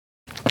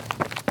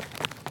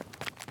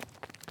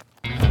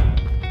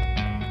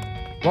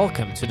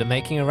Welcome to the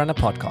Making a Runner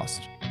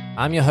podcast.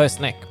 I'm your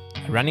host, Nic,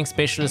 a running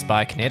specialist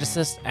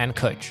biokineticist and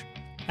coach.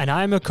 And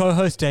I'm a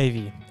co-host,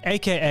 Davey,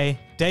 aka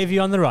Davey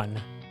on the Run.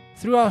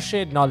 Through our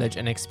shared knowledge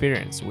and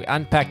experience, we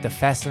unpack the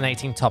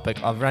fascinating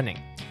topic of running.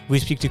 We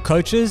speak to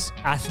coaches,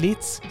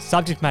 athletes,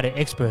 subject matter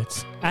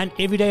experts, and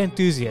everyday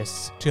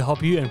enthusiasts to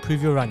help you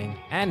improve your running.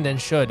 And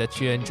ensure that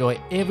you enjoy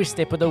every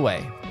step of the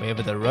way,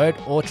 wherever the road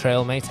or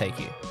trail may take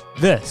you.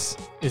 This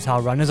is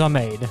how runners are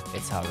made.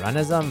 It's how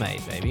runners are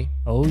made, baby.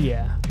 Oh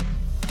yeah.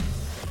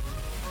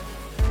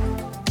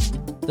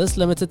 This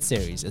limited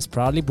series is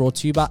proudly brought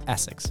to you by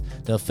ASICS,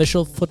 the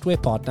official footwear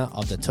partner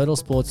of the Total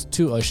Sports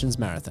 2 Oceans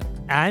Marathon.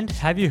 And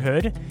have you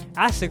heard?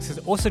 ASICS has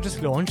also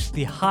just launched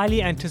the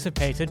highly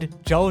anticipated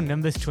Gel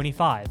Nimbus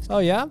 25. Oh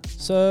yeah?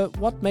 So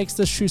what makes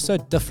this shoe so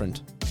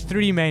different?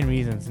 Three main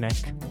reasons, Nick.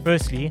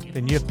 Firstly,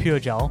 the new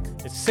Pure Gel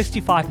is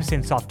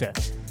 65% softer.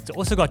 It's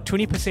also got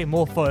 20%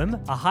 more foam,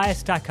 a higher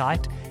stack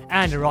height,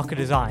 and a rocker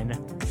design.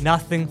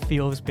 Nothing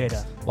feels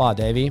better. Wow,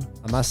 Davey,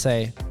 I must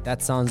say,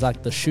 that sounds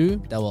like the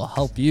shoe that will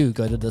help you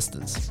go the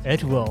distance.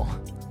 It will.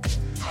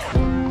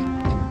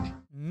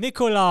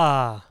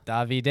 Nicola,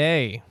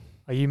 Davide.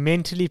 are you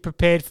mentally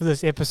prepared for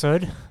this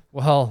episode?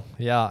 Well,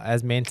 yeah,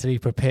 as mentally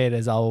prepared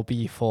as I will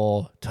be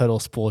for Total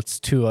Sports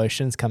 2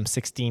 Oceans come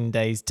 16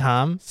 days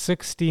time.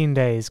 16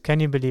 days. Can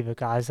you believe it,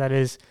 guys? That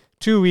is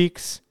 2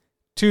 weeks,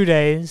 2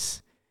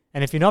 days.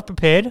 And if you're not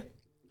prepared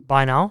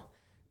by now,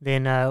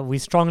 then we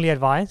strongly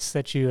advise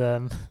that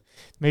you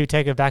maybe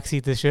take a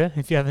backseat this year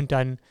if you haven't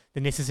done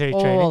the necessary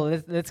training.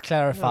 Well, let's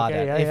clarify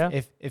that.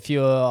 Yeah. If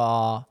you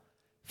are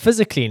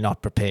physically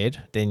not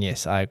prepared, then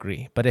yes, I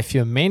agree. But if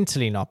you're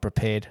mentally not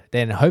prepared,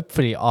 then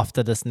hopefully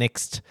after this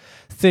next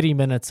 30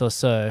 minutes or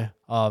so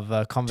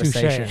of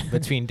conversation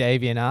between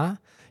Davey and I,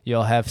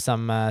 you'll have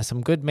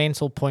some good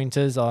mental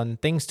pointers on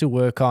things to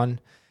work on,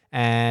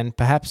 and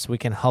perhaps we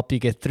can help you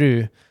get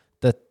through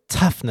the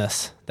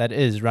toughness that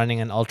is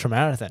running an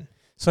ultramarathon.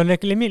 So,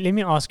 Nick, let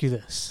me ask you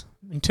this.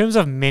 In terms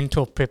of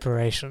mental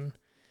preparation,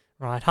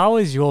 right, how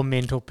has your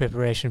mental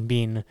preparation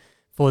been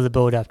for the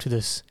build-up to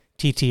this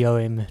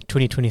TTOM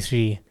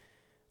 2023?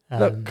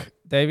 Look,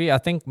 Davey, I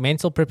think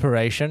mental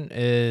preparation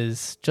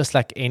is just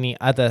like any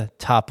other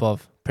type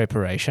of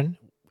preparation.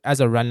 As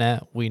a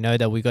runner, we know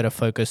that we got to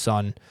focus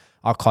on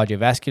our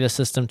cardiovascular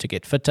system to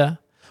get fitter.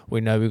 We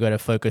know we've got to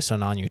focus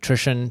on our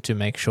nutrition to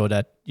make sure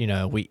that,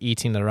 we're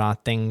eating the right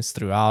things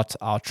throughout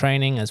our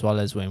training, as well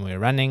as when we're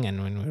running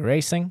and when we're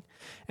racing.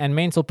 And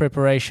mental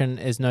preparation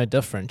is no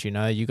different.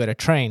 You got to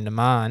train the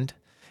mind,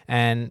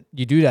 and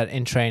you do that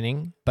in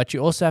training, but you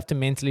also have to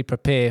mentally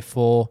prepare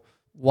for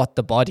what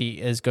the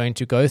body is going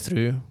to go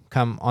through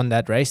come on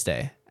that race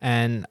day.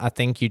 And I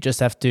think you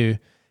just have to,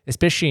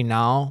 especially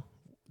now,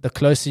 the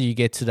closer you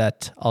get to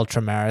that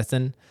ultra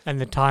marathon, and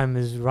the time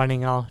is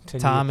running out.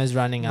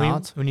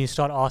 When you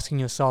start asking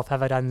yourself,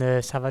 have I done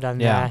this? Have I done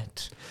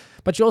that?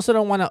 But you also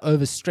don't want to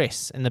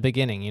overstress in the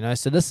beginning,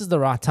 So this is the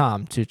right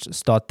time to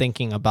start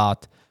thinking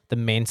about the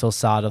mental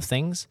side of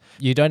things.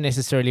 You don't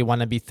necessarily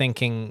want to be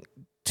thinking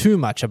too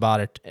much about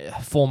it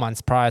 4 months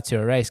prior to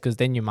a race, because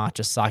then you might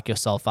just psych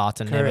yourself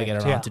out and never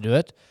get around to do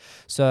it.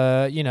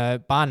 So,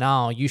 by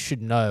now you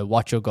should know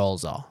what your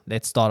goals are.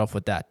 Let's start off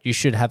with that. You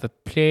should have a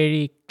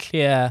pretty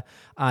clear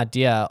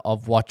idea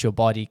of what your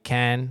body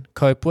can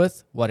cope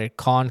with, what it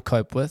can't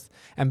cope with,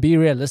 and be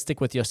realistic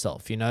with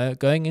yourself.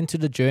 Going into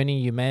the journey,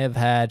 you may have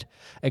had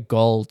a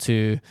goal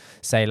to,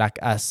 say, like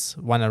us,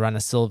 want to run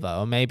a silver,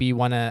 or maybe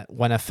want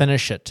to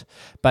finish it.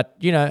 But,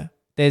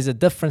 there's a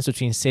difference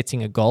between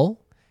setting a goal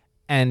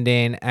and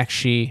then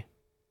actually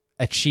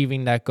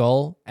achieving that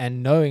goal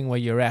and knowing where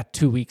you're at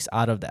 2 weeks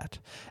out of that.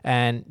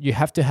 And you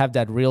have to have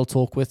that real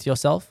talk with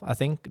yourself. I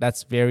think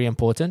that's very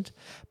important.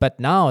 But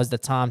now is the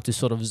time to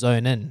sort of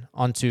zone in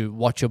onto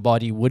what your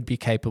body would be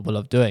capable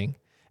of doing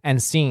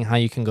and seeing how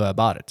you can go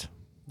about it.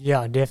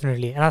 Yeah,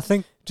 definitely. And I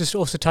think just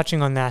also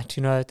touching on that,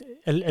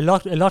 a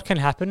lot can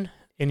happen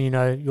in,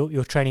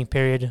 your training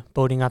period,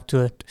 building up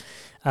to it.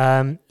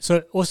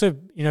 So also,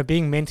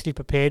 being mentally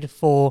prepared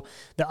for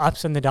the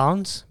ups and the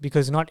downs,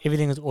 because not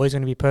everything is always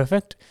going to be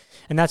perfect.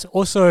 And that's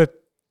also,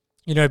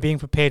 being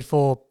prepared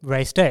for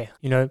race day.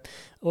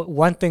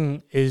 One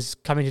thing is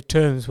coming to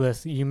terms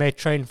with, you may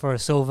train for a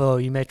silver,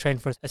 or you may train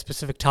for a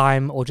specific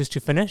time, or just to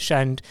finish.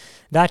 And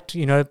that,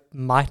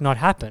 might not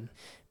happen.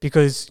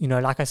 Because,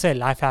 like I said,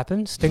 life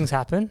happens, things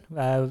happen,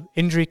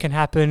 injury can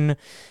happen,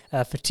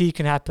 fatigue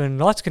can happen,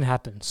 lots can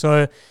happen.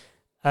 So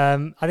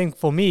I think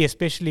for me,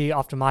 especially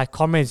after my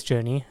Comrades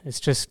journey, it's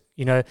just,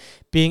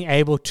 being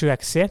able to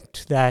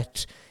accept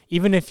that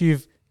even if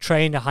you've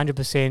trained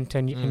 100%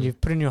 and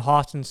you've put in your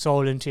heart and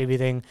soul into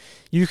everything,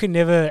 you can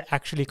never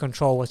actually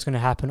control what's going to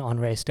happen on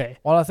race day.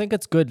 Well, I think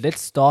it's good.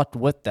 Let's start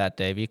with that,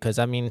 Davey, because,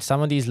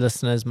 some of these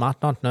listeners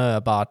might not know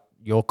about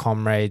your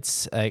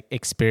Comrades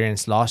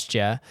experience last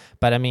year.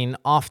 But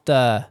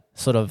after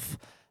sort of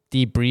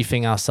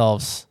debriefing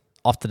ourselves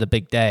after the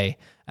big day,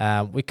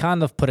 we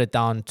kind of put it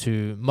down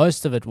to,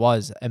 most of it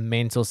was a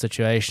mental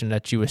situation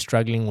that you were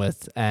struggling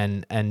with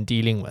and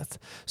dealing with.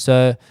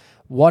 So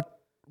what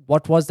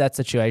what was that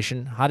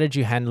situation? How did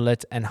you handle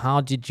it? And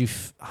how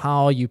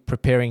are you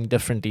preparing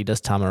differently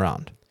this time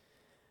around?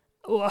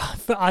 Well,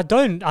 I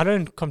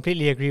don't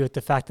completely agree with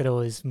the fact that it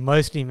was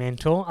mostly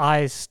mental.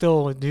 I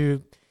still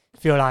do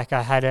feel like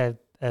I had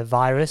a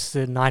virus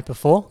the night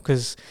before,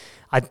 because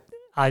I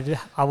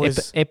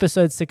was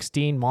episode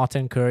 16,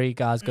 Martin Curry,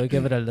 guys, go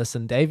give it a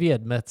listen. Davey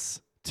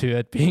admits to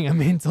it being a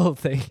mental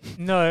thing.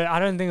 No, I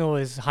don't think it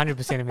was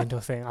 100% a mental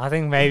thing. I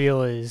think maybe it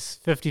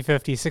was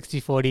 50-50,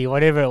 60-40,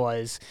 whatever it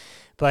was.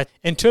 But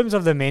in terms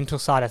of the mental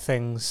side of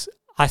things,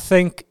 I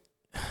think,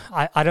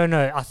 I don't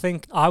know, I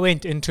think I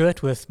went into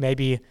it with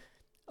maybe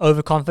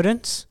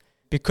overconfidence,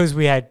 because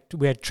we had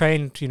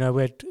trained,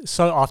 we had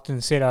so often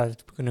said I was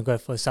going to go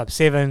for sub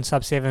 7,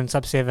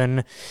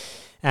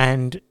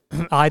 and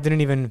I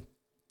didn't even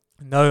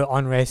know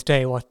on race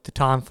day what the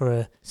time for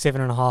a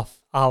 7.5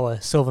 hour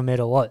silver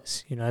medal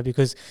was,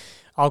 because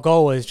our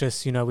goal was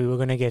just, we were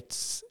going to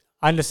get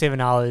under 7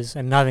 hours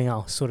and nothing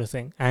else, sort of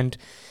thing. And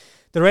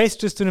the race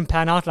just didn't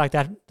pan out like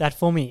that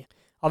for me.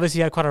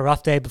 Obviously, I had quite a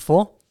rough day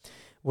before,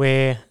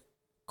 where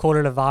call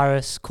it a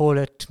virus, call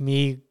it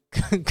me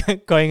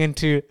going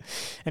into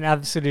an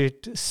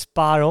absolute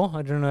spiral.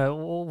 I don't know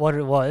what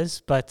it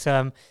was, but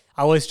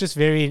I was just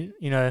very,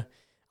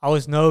 I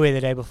was nowhere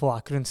the day before. I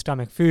couldn't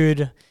stomach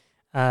food.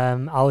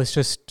 I was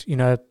just,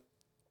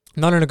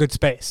 not in a good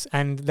space.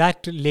 And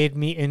that led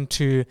me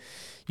into,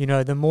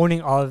 the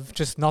morning of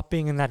just not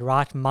being in that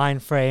right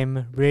mind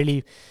frame,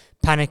 really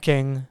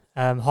panicking,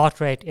 heart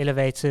rate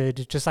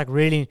elevated, just like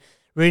really,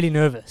 really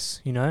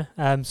nervous,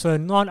 so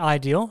not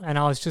ideal. And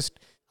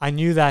I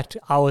knew that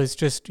I was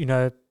just,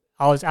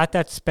 I was at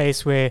that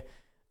space where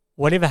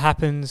whatever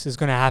happens is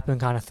going to happen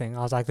kind of thing.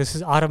 I was like, this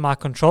is out of my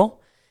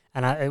control,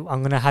 and I'm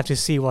going to have to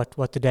see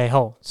what the day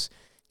holds.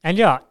 And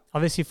yeah,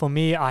 obviously for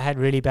me, I had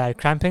really bad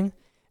cramping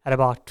at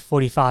about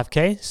 45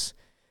 Ks.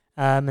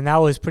 And that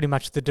was pretty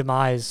much the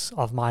demise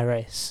of my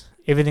race.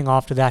 Everything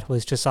after that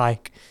was just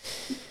like,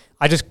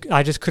 I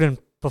just couldn't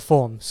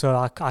perform. So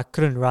I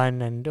couldn't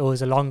run, and it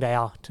was a long day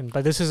out.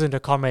 But this isn't a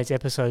Comrades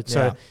episode.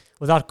 So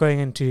without going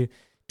into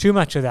too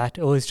much of that,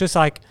 it was just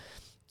like,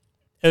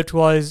 it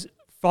was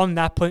from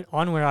that point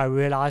on where I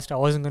realized I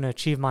wasn't going to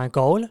achieve my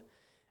goal.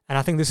 And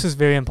I think this is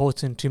very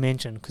important to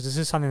mention, because this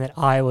is something that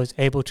I was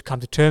able to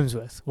come to terms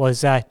with, was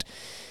that,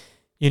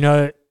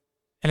 and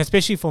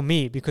especially for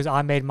me, because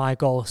I made my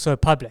goal so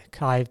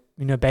public, I,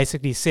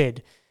 basically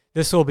said,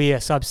 this will be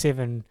a sub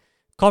 7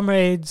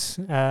 Comrades,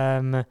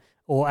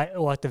 or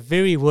at the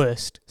very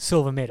worst,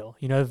 silver medal.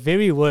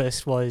 Very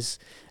worst was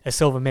a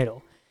silver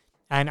medal.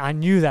 And I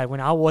knew that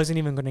when I wasn't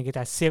even going to get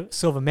that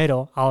silver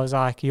medal, I was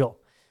like,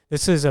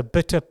 this is a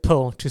bitter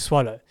pill to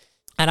swallow.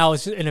 And I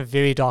was in a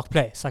very dark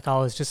place. Like, I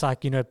was just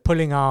like,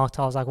 pulling out.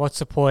 I was like, what's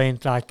the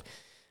point? Like,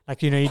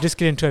 you just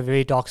get into a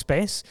very dark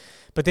space.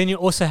 But then you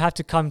also have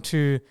to come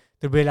to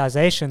the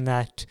realization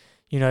that,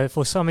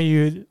 for some of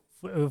you,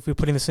 if we're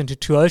putting this into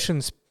Two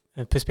Oceans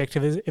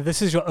perspective, if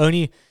this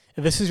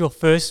is your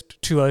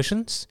first Two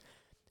Oceans,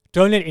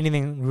 don't let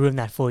anything ruin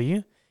that for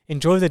you.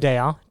 Enjoy the day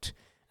out.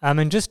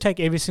 And just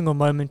take every single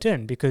moment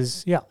in,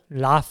 because,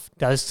 life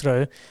does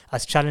throw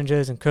us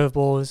challenges and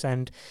curveballs,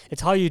 and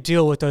it's how you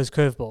deal with those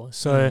curveballs.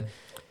 So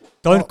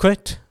don't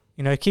quit,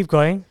 keep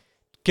going,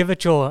 give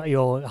it your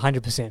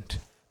 100%.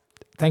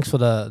 Thanks for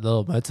the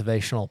little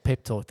motivational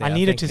pep talk there. I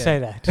needed to say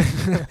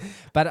that.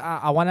 But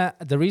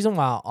the reason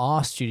why I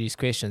asked you these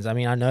questions, I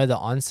mean, I know the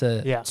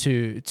answer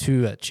to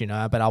it,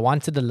 but I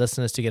wanted the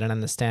listeners to get an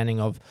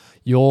understanding of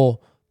your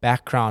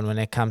background when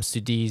it comes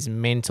to these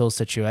mental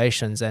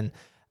situations. And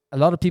a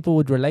lot of people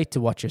would relate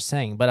to what you're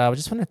saying, but I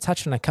just want to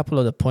touch on a couple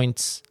of the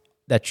points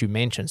that you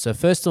mentioned. So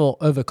first of all,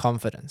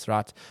 overconfidence,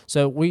 right?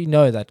 So we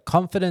know that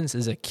confidence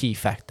is a key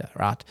factor,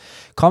 right?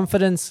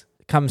 Confidence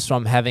comes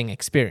from having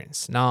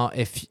experience. Now,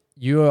 if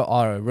you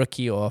are a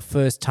rookie or a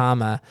first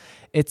timer,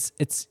 it's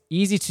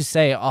easy to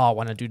say, I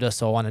want to do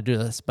this or I want to do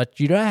this, but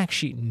you don't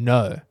actually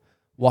know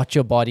what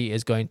your body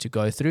is going to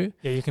go through.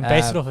 Yeah, you can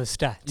base it off of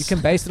stats. You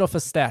can base it off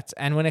of stats.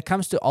 And when it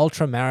comes to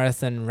ultra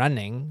marathon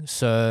running,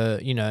 so,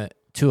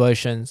 Two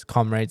Oceans,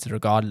 Comrades,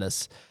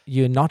 regardless,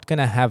 you're not going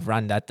to have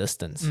run that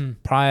distance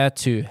prior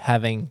to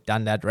having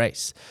done that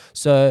race.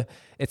 So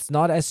it's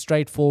not as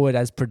straightforward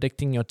as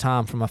predicting your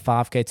time from a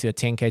 5K to a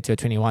 10K to a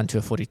 21 to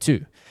a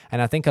 42.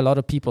 And I think a lot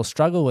of people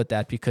struggle with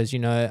that because,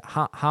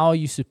 how are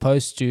you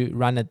supposed to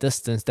run a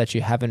distance that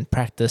you haven't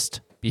practiced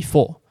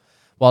before?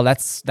 Well,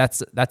 that's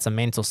a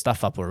mental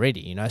stuff up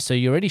already, so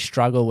you already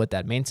struggle with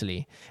that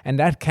mentally, and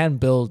that can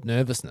build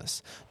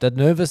nervousness. The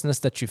nervousness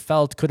that you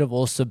felt could have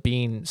also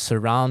been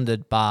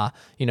surrounded by,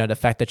 the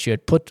fact that you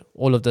had put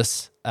all of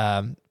this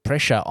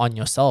pressure on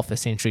yourself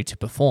essentially to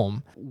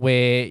perform,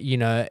 where,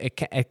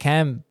 it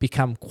can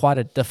become quite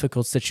a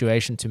difficult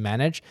situation to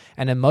manage,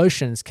 and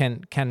emotions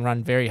can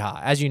run very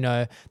high. As you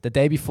know, the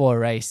day before a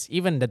race,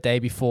 even the day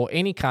before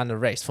any kind of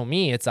race, for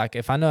me, it's like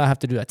if I know I have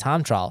to do a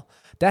time trial,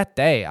 that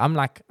day,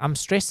 I'm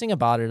stressing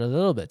about it a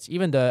little bit,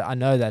 even though I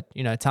know that,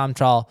 time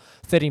trial,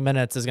 30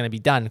 minutes is going to be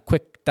done,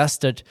 quick,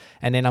 dusted,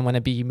 and then I'm going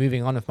to be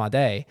moving on with my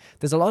day.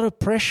 There's a lot of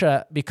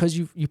pressure because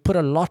you put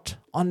a lot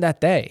on that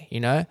day,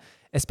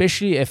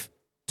 especially if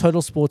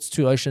Total Sports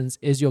 2 Oceans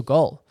is your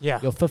goal. Yeah.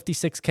 Your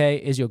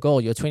 56K is your goal.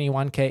 Your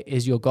 21K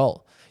is your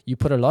goal. You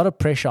put a lot of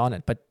pressure on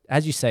it. But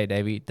as you say,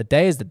 Davey, the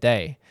day is the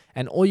day.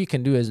 And all you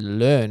can do is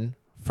learn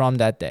from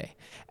that day.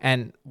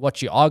 And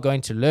what you are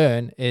going to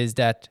learn is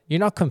that you're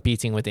not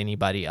competing with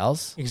anybody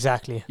else.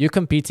 Exactly. You're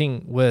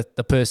competing with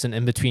the person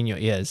in between your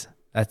ears.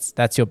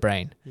 That's your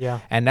brain. Yeah.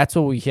 And that's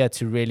what we're here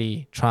to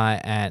really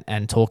try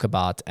and talk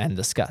about and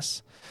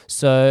discuss.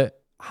 So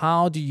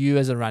how do you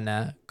as a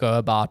runner go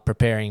about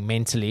preparing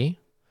mentally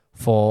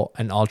for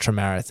an ultra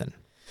marathon?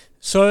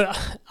 So,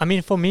 I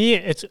mean, for me,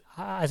 it's,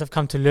 as I've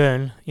come to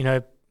learn,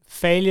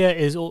 failure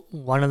is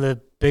one of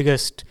the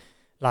biggest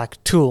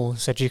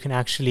tools that you can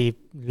actually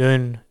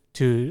learn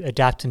to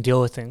adapt and deal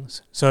with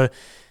things. So,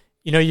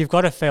 you've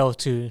got to fail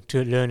to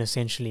learn,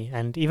 essentially.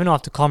 And even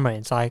after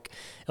Comrades, it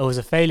was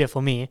a failure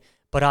for me,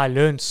 but I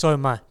learned so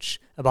much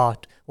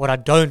about what I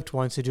don't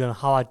want to do and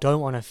how I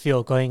don't want to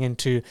feel going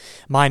into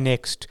my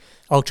next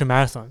ultra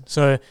marathon.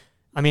 So,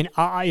 I mean,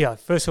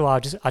 first of all, I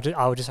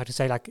would just like to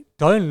say,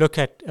 don't look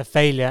at a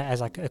failure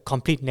as a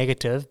complete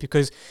negative,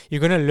 because you're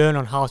going to learn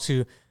on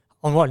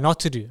what not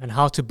to do and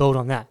how to build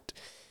on that.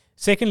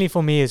 Secondly,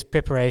 for me, is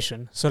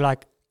preparation. So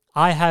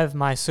I have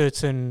my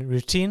certain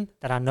routine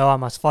that I know I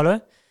must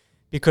follow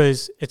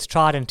because it's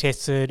tried and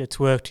tested, it's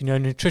worked.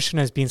 Nutrition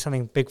has been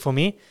something big for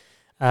me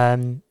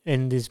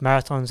in these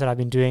marathons that I've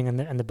been doing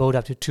and the build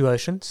up to 2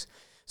 Oceans.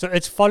 So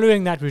it's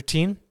following that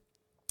routine,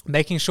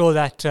 making sure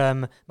that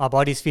my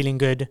body's feeling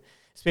good,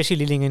 especially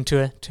leading into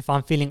it. If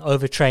I'm feeling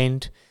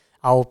overtrained,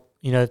 I'll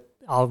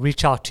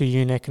reach out to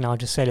you, Nic, and I'll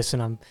just say,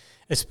 listen,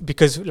 it's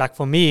because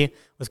for me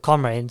with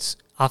Comrades,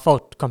 I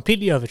felt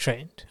completely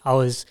overtrained. I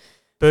was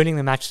burning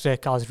the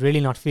matchstick. I was really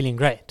not feeling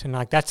great. And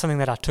that's something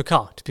that I took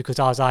out because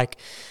I was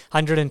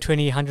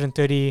 120,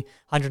 130,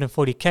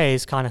 140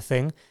 Ks kind of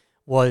thing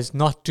was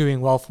not doing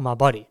well for my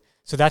body.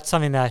 So that's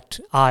something that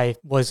I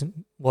was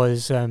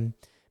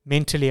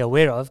mentally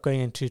aware of going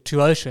into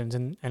 2 Oceans.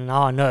 And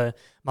now I know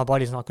my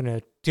body's not going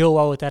to deal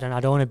well with that. And I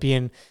don't want to be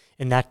in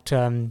that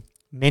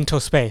mental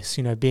space,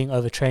 being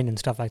overtrained and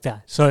stuff like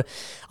that. So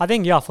I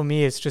think, for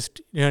me, it's just,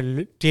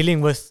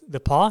 dealing with the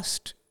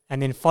past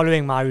and then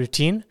following my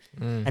routine.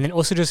 And then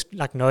also just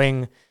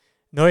knowing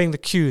the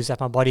cues that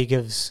my body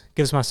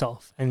gives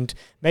myself and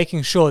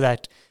making sure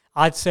that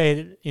I'd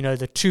say,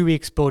 the 2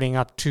 weeks building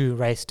up to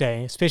race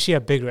day, especially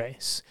a big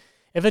race.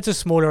 If it's a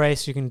smaller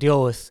race, you can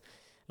deal with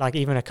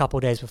even a couple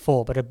of days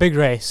before, but a big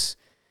race,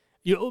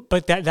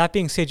 but that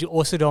being said, you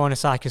also don't want to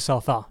psych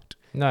yourself out.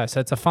 No,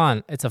 so it's a fine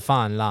line. It's a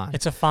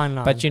fine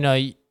line. But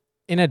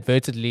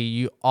inadvertently,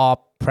 you are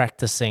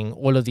practicing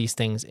all of these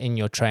things in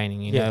your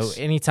training. Yes.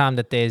 Anytime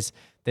that there's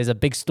a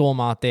big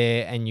storm out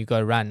there and you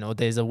go run, or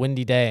there's a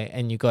windy day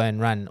and you go and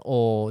run,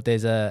 or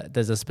there's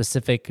a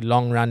specific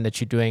long run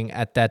that you're doing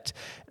at that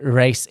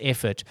race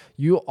effort,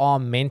 you are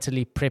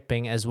mentally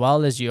prepping as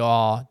well as you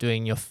are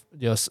doing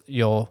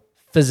your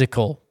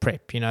physical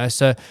prep.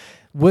 So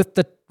with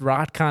the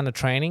right kind of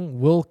training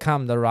will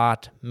come the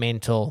right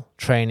mental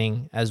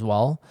training as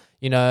well.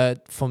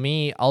 For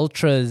me,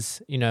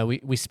 ultras,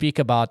 we speak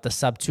about the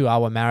sub 2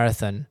 hour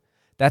marathon.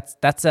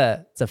 It's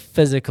a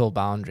physical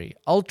boundary.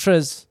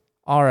 Ultras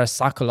are a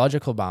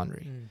psychological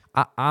boundary.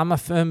 I'm a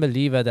firm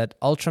believer that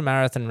ultra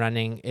marathon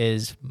running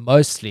is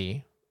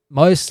mostly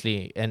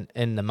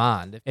in the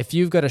mind. If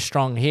you've got a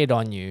strong head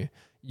on you,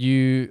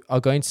 you are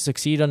going to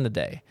succeed on the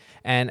day.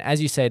 And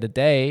as you say, the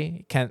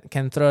day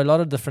can throw a lot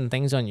of different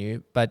things on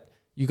you, but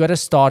you got to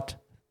start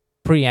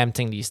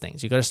preempting these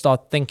things. You got to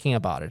start thinking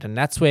about it. And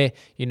that's where,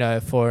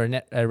 for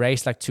a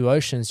race like 2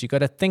 Oceans, you got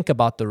to think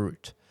about the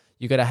route.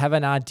 You got to have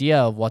an idea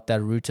of what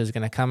that route is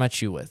going to come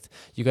at you with.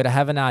 You got to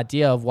have an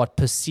idea of what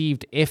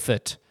perceived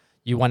effort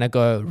you want to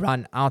go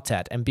run out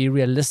at and be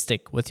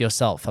realistic with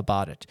yourself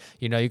about it.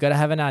 You got to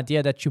have an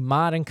idea that you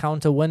might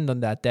encounter wind on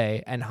that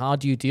day, and how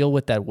do you deal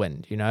with that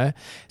wind,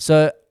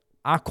 So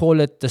I call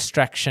it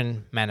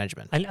distraction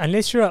management.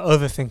 Unless you're an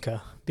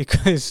overthinker,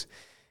 because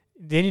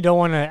then you don't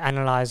want to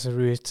analyze the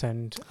route.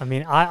 And I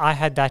mean, I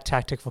had that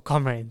tactic for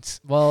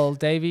Comrades. Well,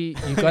 Davey,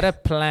 you got to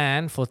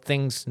plan for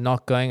things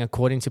not going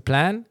according to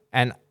plan.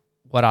 And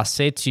what I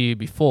said to you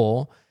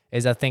before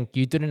is I think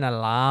you didn't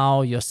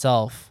allow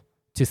yourself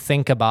to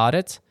think about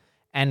it.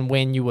 And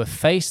when you were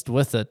faced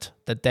with it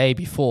the day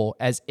before,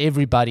 as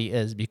everybody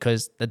is,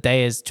 because the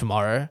day is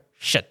tomorrow,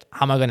 shit,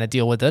 how am I going to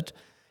deal with it?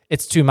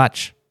 It's too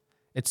much.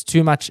 It's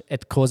too much.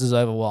 It causes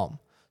overwhelm.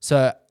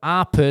 So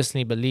I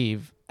personally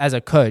believe as a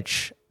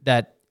coach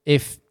that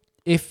if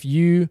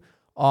you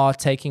are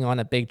taking on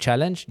a big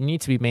challenge, you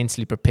need to be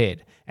mentally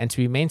prepared. And to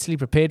be mentally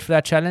prepared for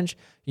that challenge,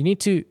 you need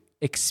to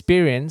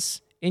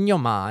experience in your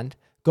mind,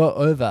 go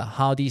over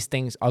how these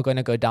things are going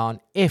to go down.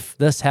 If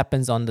this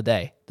happens on the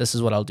day, this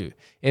is what I'll do.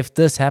 If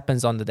this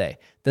happens on the day,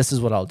 this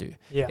is what I'll do.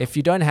 Yeah. If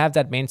you don't have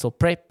that mental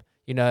prep,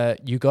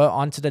 you go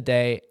onto the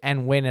day,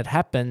 and when it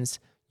happens,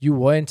 you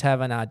won't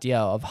have an idea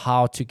of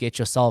how to get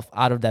yourself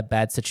out of that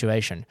bad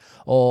situation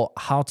or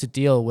how to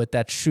deal with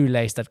that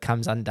shoelace that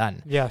comes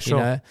undone. Yeah, sure.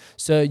 You know?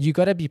 So you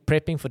got to be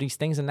prepping for these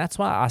things. And that's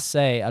why I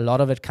say a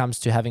lot of it comes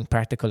to having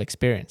practical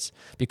experience.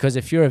 Because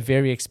if you're a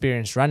very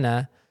experienced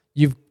runner,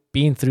 you've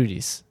been through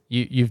this.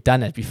 You've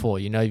done it before.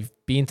 You know,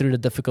 you've been through the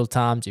difficult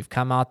times. You've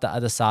come out the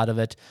other side of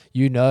it.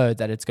 You know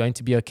that it's going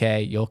to be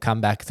okay. You'll come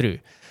back through.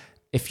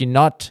 If you're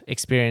not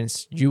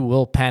experienced, you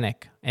will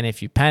panic. And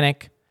if you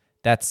panic,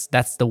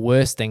 that's the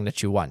worst thing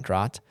that you want,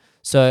 right?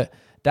 So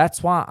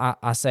that's why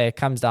I say it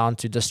comes down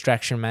to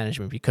distraction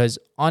management, because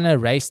on a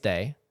race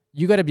day,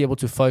 you got to be able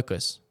to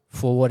focus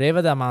for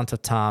whatever the amount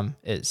of time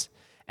is.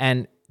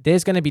 And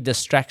there's going to be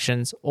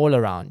distractions all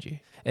around you,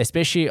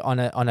 especially on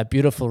a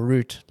beautiful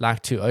route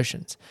like Two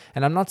Oceans.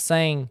 And I'm not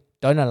saying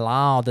don't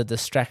allow the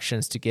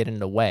distractions to get in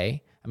the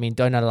way. I mean,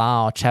 don't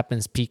allow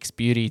Chapman's Peak's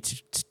beauty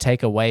to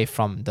take away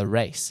from the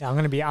race. Yeah, I'm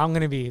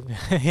gonna be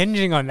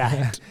hinging on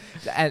that.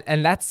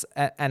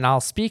 and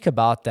I'll speak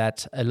about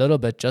that a little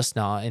bit just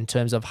now in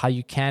terms of how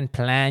you can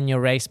plan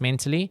your race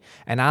mentally.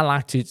 And I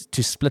like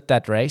to split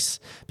that race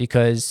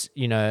because,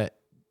 you know,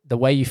 the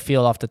way you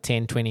feel after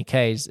 10, 20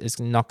 Ks is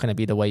not going to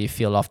be the way you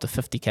feel after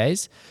 50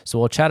 Ks. So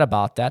we'll chat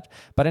about that.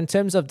 But in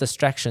terms of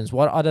distractions,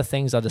 what other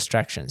things are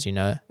distractions? You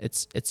know,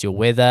 it's your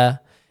weather.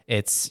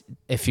 It's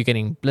if you're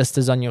getting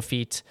blisters on your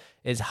feet,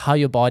 is how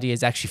your body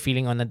is actually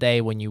feeling on the day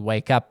when you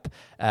wake up.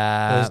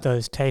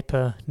 Those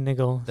taper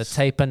niggles. The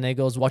taper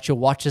niggles, what your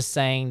watch is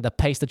saying, the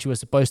pace that you were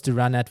supposed to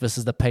run at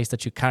versus the pace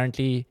that you're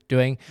currently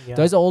doing. Yeah.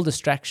 Those are all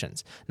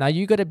distractions. Now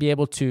you got to be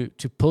able to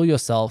pull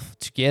yourself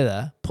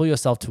together, pull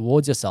yourself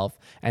towards yourself,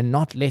 and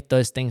not let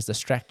those things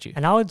distract you.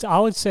 And I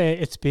would say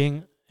it's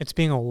being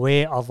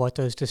aware of what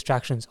those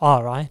distractions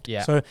are, right?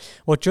 Yeah. So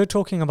what you're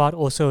talking about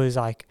also is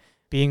like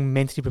being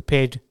mentally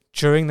prepared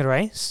during the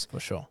race.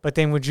 For sure. But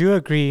then would you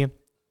agree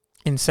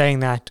in saying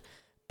that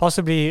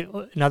possibly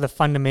another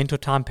fundamental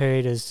time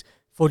period is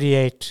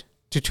 48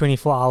 to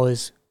 24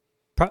 hours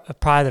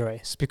prior to the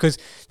race? Because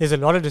there's a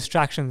lot of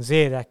distractions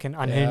there that can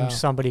unhinge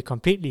somebody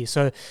completely.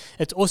 So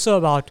it's also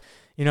about,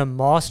 you know,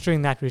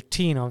 mastering that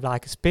routine of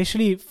like,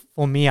 especially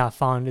for me, I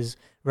found is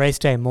race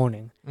day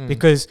morning.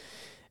 Because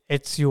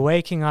it's you're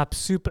waking up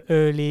super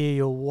early,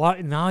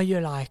 now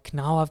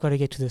I've got to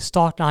get to the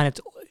start line.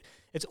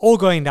 It's all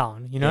going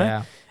down, you know?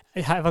 Yeah.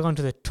 Have I gone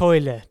to the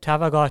toilet?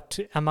 Am I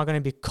going to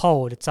be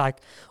cold? It's like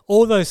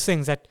all those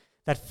things that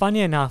funny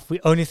enough, we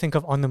only think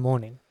of on the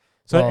morning.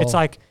 So it's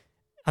like,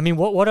 I mean,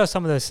 what are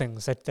some of those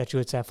things that you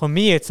would say? For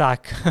me, it's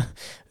like,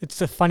 it's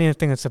the funny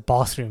thing, it's a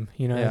bathroom,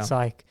 you know, It's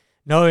like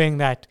knowing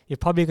that you're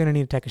probably going to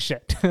need to take a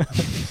shit.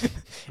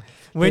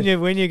 When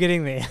you're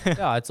getting there.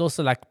 Yeah, it's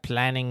also like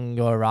planning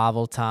your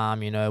arrival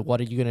time. You know,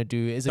 what are you gonna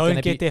do? Is it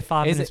Don't get there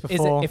 5 minutes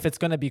before. If it's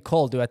gonna be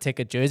cold, do I take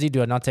a jersey?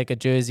 Do I not take a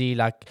jersey?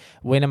 Like,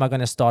 when am I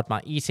gonna start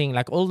my eating?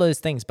 Like all those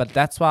things. But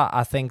that's why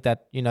I think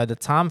that, you know, the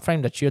time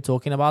frame that you're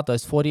talking about,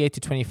 those 48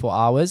 to 24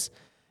 hours,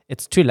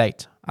 it's too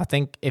late. I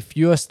think if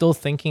you are still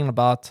thinking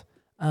about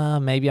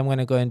maybe I'm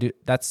gonna go and do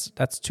that's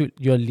too.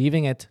 You're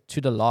leaving it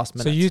to the last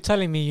minute. So you're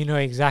telling me you know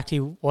exactly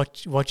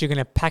what you're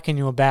gonna pack in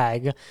your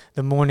bag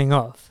the morning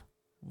of.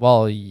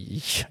 Well,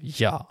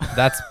 yeah,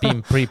 that's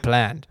been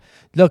pre-planned.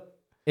 Look,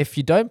 if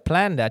you don't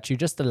plan that, you're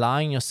just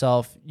allowing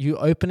yourself,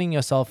 you're opening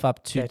yourself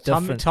up to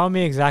different... Tell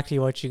me exactly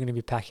what you're going to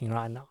be packing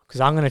right now,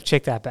 because I'm going to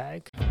check that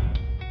bag.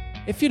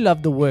 If you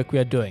love the work we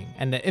are doing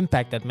and the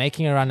impact that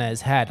Making a Runner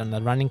has had on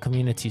the running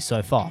community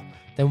so far,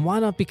 then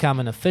why not become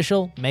an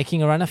official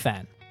Making a Runner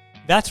fan?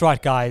 That's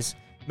right, guys.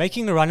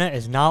 Making a Runner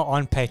is now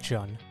on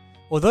Patreon.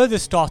 Although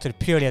this started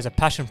purely as a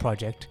passion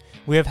project,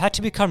 we have had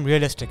to become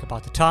realistic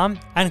about the time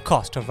and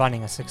cost of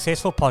running a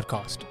successful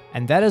podcast.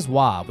 And that is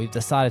why we've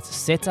decided to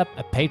set up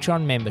a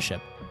Patreon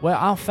membership where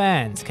our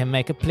fans can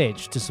make a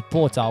pledge to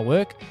support our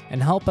work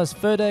and help us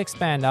further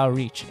expand our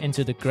reach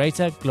into the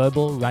greater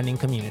global running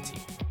community.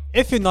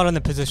 If you're not in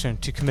the position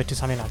to commit to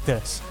something like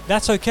this,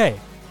 that's okay.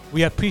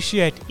 We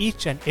appreciate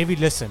each and every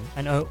listen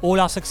and owe all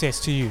our success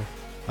to you.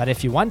 But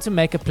if you want to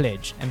make a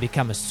pledge and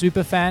become a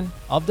super fan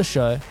of the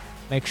show,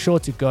 make sure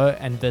to go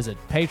and visit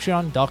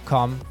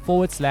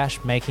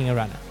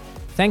patreon.com/makingarunner.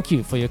 Thank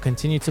you for your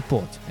continued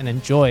support and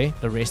enjoy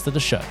the rest of the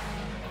show.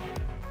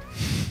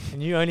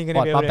 And you're only going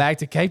to be able my bag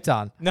to Cape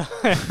Town? No.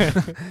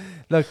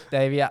 Look,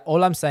 Davey,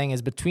 all I'm saying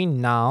is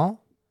between now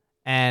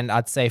and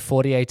I'd say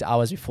 48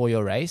 hours before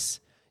your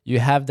race, you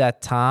have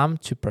that time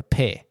to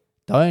prepare.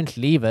 Don't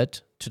leave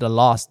it to the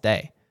last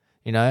day.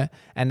 You know,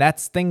 and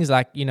that's things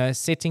like, you know,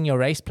 setting your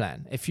race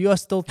plan. If you are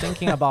still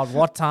thinking about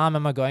what time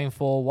am I going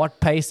for,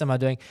 what pace am I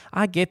doing,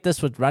 I get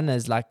this with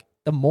runners, like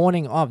the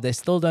morning of, they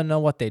still don't know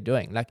what they're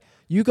doing. Like,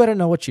 you got to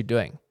know what you're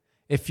doing.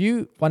 If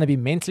you want to be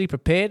mentally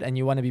prepared and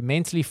you want to be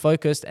mentally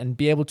focused and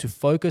be able to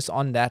focus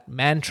on that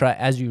mantra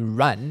as you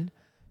run,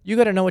 you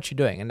got to know what you're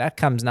doing. And that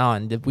comes now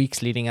in the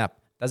weeks leading up.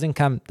 Doesn't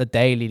come the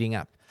day leading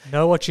up.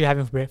 Know what you're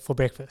having for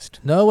breakfast.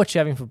 Know what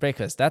you're having for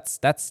breakfast.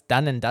 That's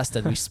done and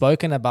dusted. We've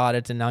spoken about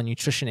it in our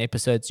nutrition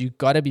episodes. You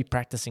got to be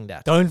practicing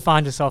that. Don't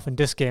find yourself in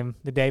disc game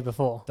the day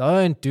before.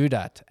 Don't do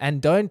that.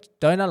 And don't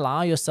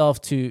allow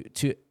yourself to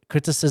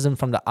criticism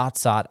from the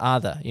outside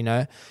either.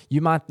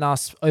 You might now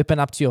open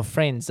up to your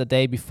friends the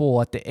day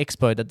before at the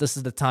expo that this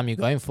is the time you're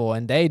going for,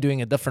 and they're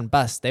doing a different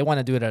bus. They want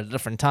to do it at a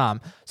different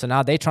time. So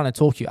now they're trying to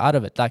talk you out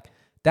of it. Like,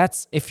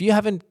 that's, if you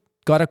haven't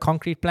got a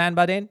concrete plan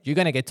by then, you're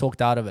going to get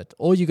talked out of it,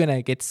 or you're going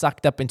to get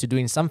sucked up into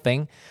doing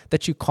something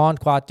that you can't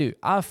quite do.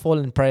 I've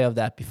fallen prey of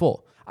that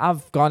before.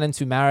 I've gone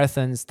into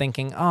marathons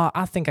thinking,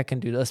 I think I can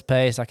do this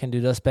pace. I can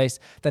do this pace.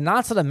 The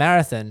night of the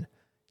marathon,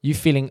 you're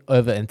feeling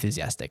over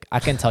enthusiastic. I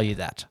can tell you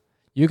that.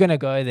 You're going to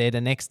go there the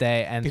next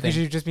day and because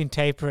you've just been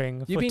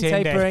tapering. You've for been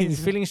 10 tapering, days.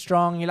 you're feeling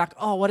strong. You're like,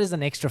 what is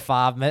an extra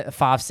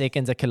 5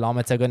 seconds a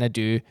kilometer going to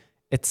do?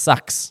 It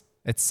sucks.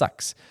 It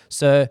sucks.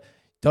 So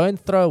don't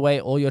throw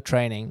away all your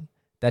training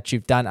that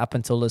you've done up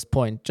until this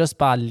point just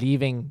by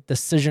leaving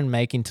decision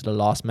making to the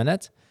last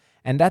minute.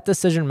 And that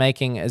decision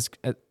making is,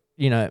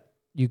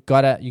 you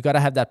gotta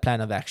have that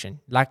plan of action.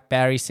 Like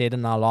Barry said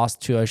in our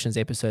last 2 Oceans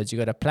episodes, you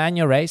gotta plan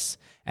your race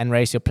and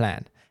race your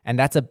plan. And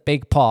that's a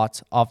big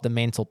part of the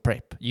mental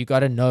prep. You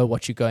got to know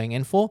what you're going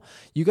in for.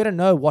 You got to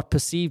know what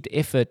perceived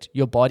effort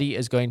your body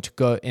is going to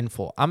go in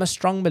for. I'm a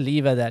strong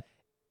believer that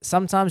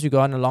sometimes you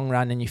go on a long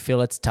run and you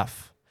feel it's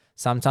tough.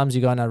 Sometimes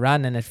you go on a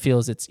run and it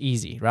feels it's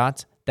easy,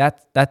 right?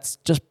 That's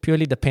just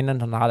purely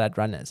dependent on how that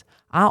run is.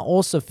 I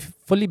also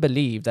fully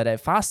believe that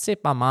if I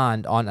set my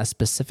mind on a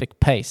specific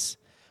pace,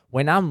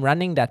 when I'm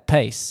running that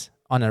pace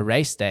on a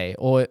race day,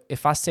 or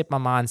if I set my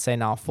mind, say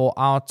now for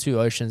our 2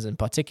 Oceans in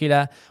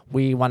particular,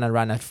 we want to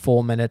run at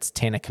 4 minutes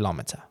 10 a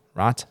kilometer,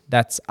 right?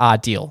 That's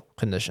ideal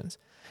conditions.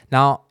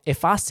 Now,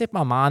 if I set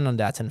my mind on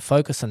that and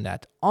focus on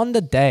that, on the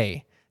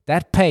day,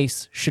 that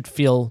pace should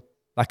feel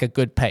like a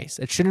good pace.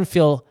 It shouldn't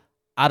feel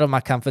out of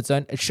my comfort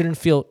zone. It shouldn't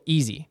feel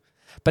easy.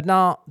 But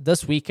now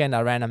this weekend,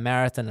 I ran a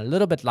marathon a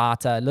little bit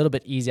lighter, a little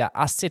bit easier.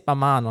 I set my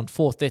mind on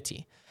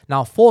 4:30.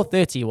 Now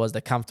 4:30 was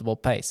the comfortable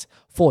pace.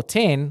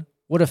 4:10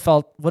 would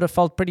have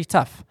felt pretty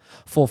tough.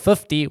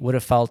 4:50 would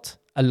have felt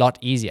a lot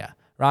easier,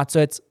 right? So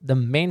it's the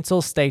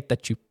mental state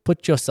that you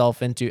put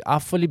yourself into. I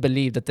fully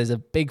believe that there's a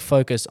big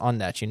focus on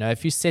that.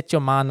 If you set your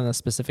mind on a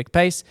specific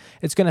pace,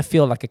 it's going to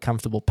feel like a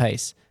comfortable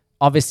pace.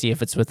 Obviously,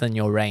 if it's within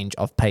your range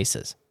of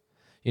paces.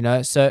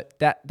 So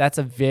that's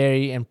a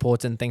very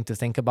important thing to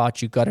think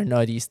about. You got to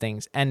know these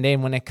things. And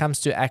then when it comes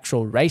to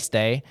actual race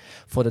day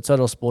for the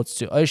Total Sports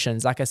 2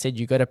 Oceans, like I said,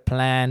 you got to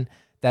plan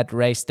that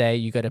race day.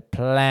 You got to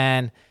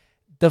plan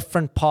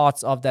different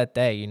parts of that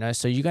day,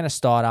 So you're going to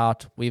start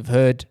out, we've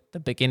heard the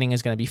beginning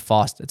is going to be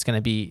fast. It's going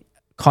to be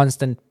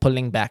constant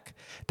pulling back.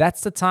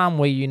 That's the time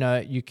where,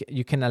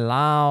 you can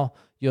allow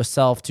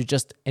yourself to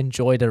just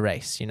enjoy the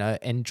race,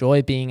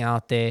 enjoy being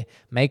out there,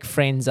 make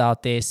friends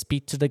out there,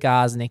 speak to the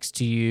guys next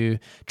to you,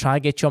 try to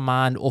get your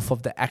mind off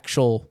of the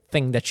actual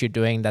thing that you're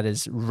doing that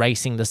is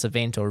racing this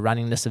event or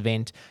running this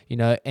event,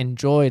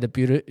 enjoy the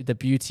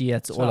beauty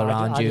that's all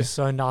around you. I just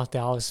zoned out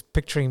there. I was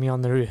picturing me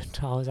on the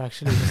route. I was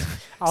actually,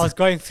 I was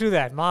going through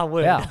that, my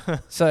word. Yeah.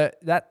 So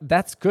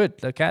that's good.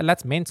 Okay.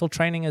 That's mental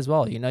training as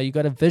well. You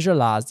got to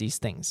visualize these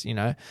things,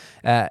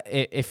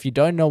 if you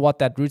don't know what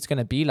that route's going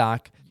to be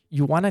like,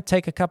 you want to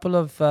take a couple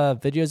of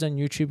videos on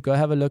YouTube, go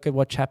have a look at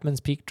what Chapman's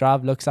Peak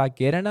Drive looks like,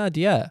 get an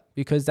idea,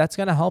 because that's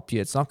going to help you.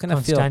 It's not going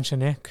to feel...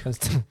 Nic.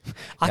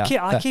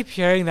 I keep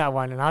hearing that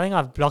one, and I think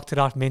I've blocked it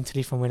out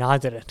mentally from when I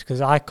did it,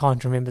 because I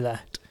can't remember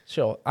that.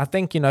 Sure. I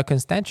think,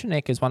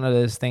 Nic is one of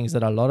those things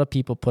that a lot of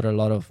people put a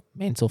lot of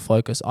mental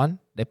focus on.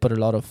 They put a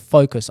lot of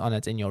focus on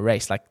it in your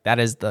race. Like, that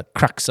is the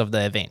crux of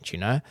the event,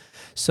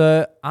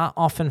 So I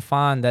often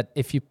find that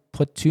if you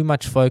put too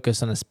much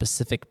focus on a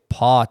specific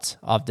part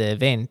of the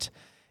event,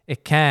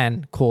 it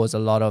can cause a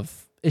lot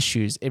of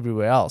issues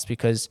everywhere else,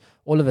 because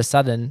all of a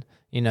sudden,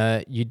 you're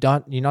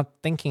not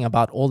thinking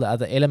about all the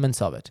other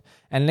elements of it.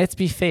 And let's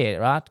be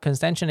fair, right?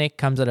 Nic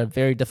comes at a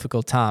very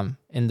difficult time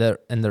in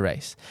the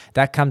race.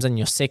 That comes in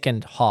your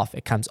second half.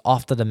 It comes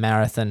after the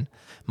marathon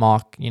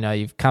mark.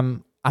 You've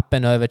come up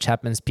and over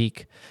Chapman's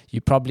Peak.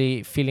 You're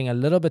probably feeling a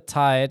little bit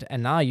tired,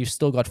 and now you've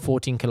still got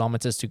 14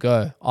 kilometers to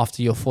go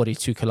after your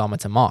 42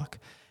 kilometer mark.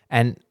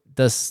 And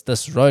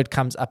this road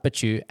comes up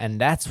at you,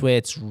 and that's where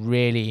it's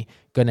really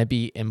going to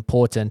be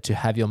important to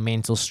have your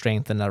mental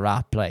strength in the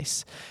right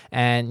place.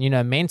 And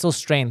mental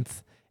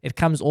strength, it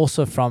comes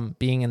also from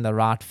being in the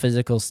right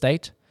physical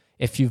state.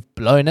 If you've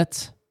blown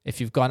it,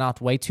 if you've gone out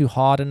way too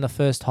hard in the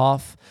first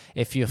half,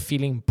 if you're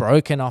feeling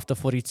broken after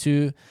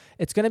 42,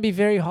 it's going to be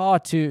very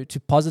hard to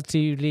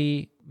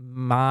positively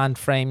mind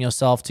frame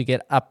yourself to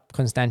get up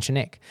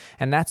Nic.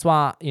 And that's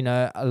why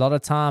a lot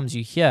of times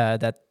you hear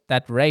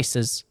that race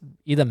is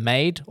either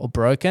made or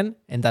broken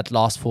in that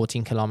last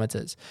 14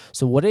 kilometers.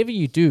 So whatever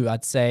you do,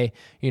 I'd say,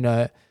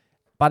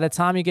 by the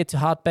time you get to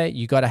Hout Bay,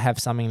 you got to have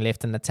something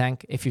left in the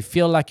tank. If you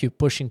feel like you're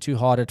pushing too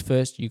hard at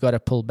first, you got to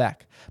pull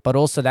back. But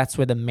also that's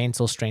where the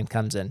mental strength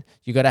comes in.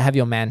 You got to have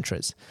your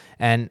mantras.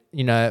 And,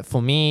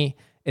 for me,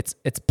 it's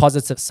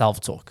positive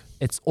self-talk.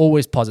 It's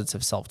always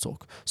positive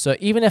self-talk. So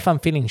even if I'm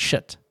feeling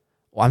shit,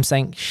 or I'm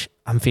saying,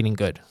 I'm feeling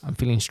good, I'm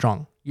feeling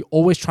strong, you're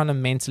always trying to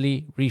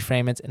mentally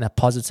reframe it in a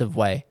positive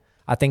way.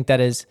 I think that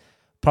is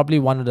probably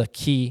one of the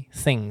key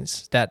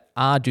things that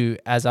I do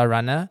as a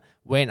runner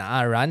when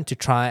I run to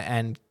try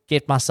and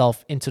get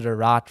myself into the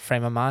right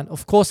frame of mind.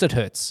 Of course it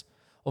hurts.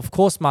 Of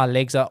course my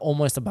legs are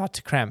almost about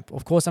to cramp.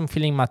 Of course I'm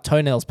feeling my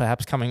toenails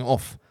perhaps coming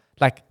off.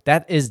 Like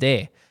that is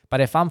there.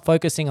 But if I'm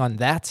focusing on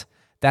that,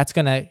 that's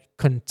going to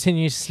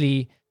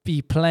continuously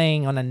be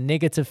playing on a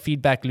negative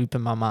feedback loop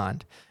in my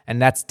mind.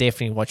 And that's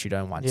definitely what you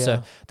don't want. Yeah.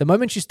 So the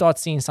moment you start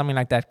seeing something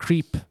like that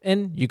creep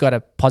in, you got to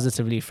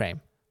positively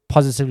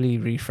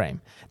reframe.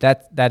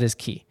 That is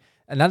key.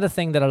 Another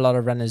thing that a lot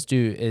of runners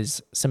do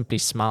is simply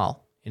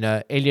smile.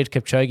 Eliud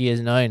Kipchoge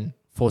is known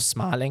for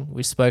smiling.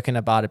 We've spoken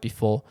about it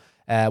before.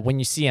 When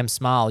you see him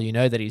smile, you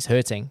know that he's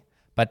hurting.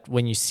 But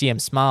when you see him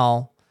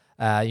smile,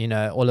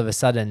 all of a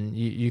sudden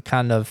you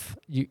kind of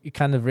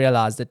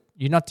realize that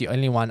you're not the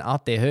only one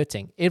out there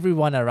hurting.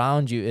 Everyone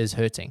around you is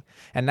hurting.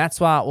 And that's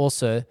why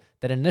also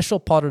that initial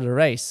part of the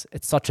race,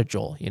 it's such a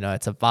joy.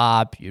 It's a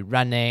vibe. You're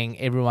running.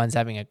 Everyone's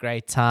having a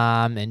great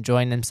time,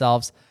 enjoying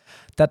themselves.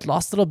 That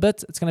last little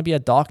bit, it's going to be a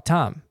dark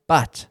time.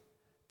 But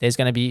there's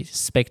going to be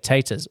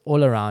spectators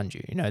all around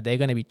you. They're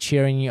going to be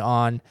cheering you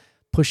on,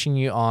 pushing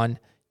you on.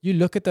 You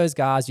look at those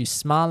guys, you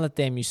smile at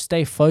them, you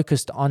stay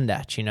focused on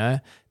that,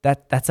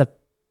 that's a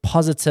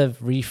positive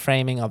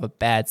reframing of a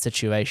bad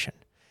situation.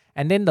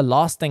 And then the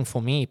last thing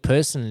for me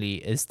personally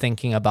is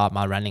thinking about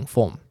my running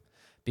form,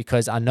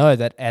 because I know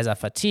that as I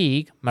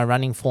fatigue, my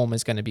running form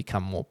is going to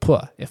become more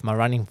poor. If my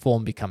running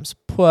form becomes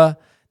poor,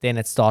 then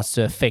it starts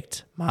to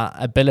affect my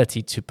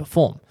ability to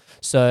perform.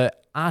 So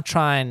I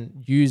try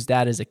and use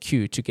that as a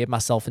cue to get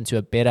myself into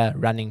a better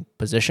running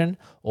position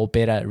or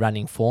better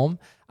running form,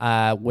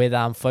 whether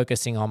I'm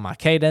focusing on my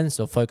cadence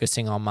or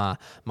focusing on my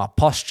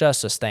posture,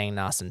 so staying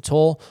nice and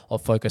tall, or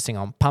focusing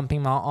on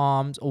pumping my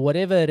arms or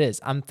whatever it is.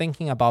 I'm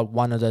thinking about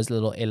one of those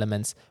little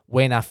elements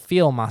when I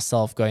feel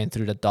myself going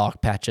through the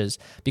dark patches,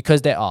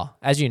 because there are,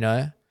 as you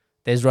know,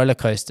 there's roller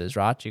coasters,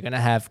 right? You're going to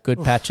have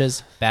good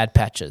patches, bad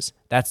patches.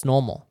 That's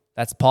normal.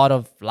 That's part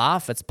of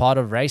life. It's part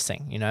of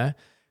racing,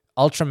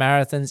 Ultra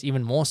marathons,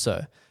 even more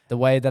so. The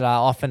way that I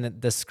often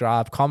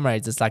describe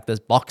Comrades is like this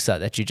boxer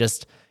that you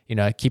just,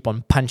 keep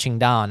on punching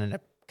down and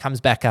it comes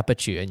back up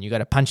at you, and you got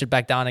to punch it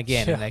back down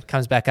again and it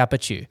comes back up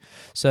at you.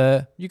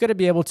 So you got to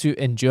be able to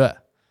endure.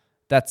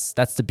 That's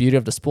the beauty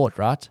of the sport,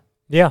 right?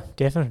 Yeah,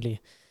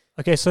 definitely.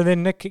 Okay, so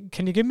then Nic,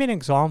 can you give me an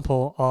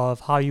example of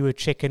how you would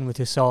check in with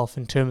yourself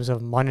in terms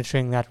of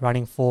monitoring that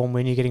running form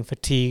when you're getting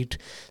fatigued,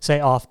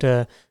 say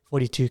after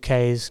 42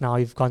 Ks, now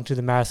you've gone through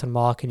the marathon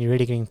mark and you're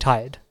really getting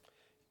tired?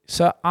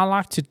 So I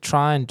like to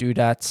try and do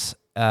that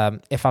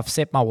if I've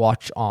set my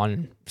watch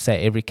on,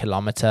 say, every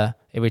kilometer.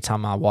 Every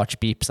time my watch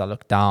beeps, I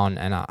look down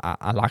and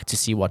I like to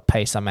see what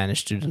pace I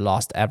managed to do the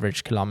last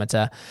average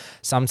kilometer.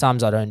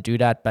 Sometimes I don't do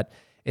that, but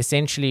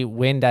essentially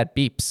when that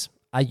beeps,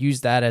 I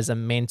use that as a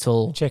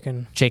mental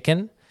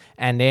check-in.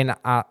 And then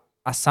I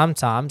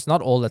sometimes,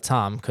 not all the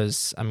time,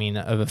 because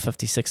over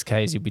 56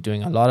 Ks you'll be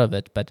doing a lot of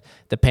it, but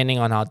depending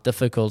on how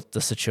difficult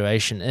the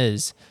situation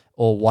is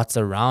or what's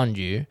around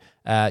you,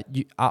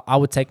 I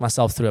would take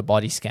myself through a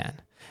body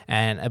scan.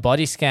 And a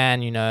body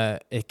scan,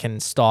 it can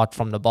start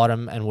from the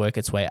bottom and work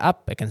its way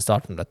up. It can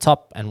start from the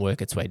top and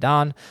work its way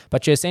down.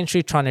 But you're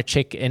essentially trying to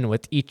check in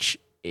with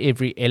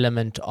every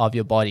element of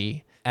your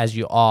body as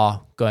you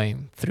are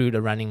going through the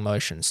running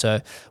motion. So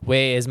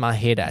where is my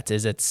head at?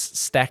 Is it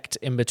stacked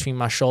in between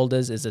my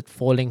shoulders? Is it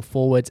falling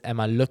forwards? Am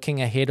I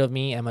looking ahead of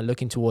me? Am I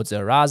looking towards the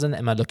horizon?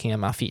 Am I looking at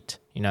my feet?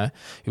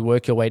 You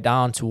work your way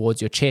down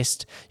towards your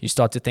chest. You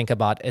start to think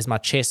about, is my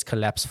chest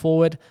collapsed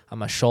forward? Are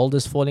my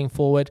shoulders falling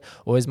forward?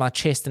 Or is my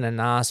chest in a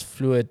nice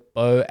fluid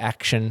bow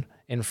action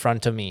in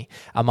front of me?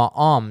 Are my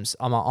arms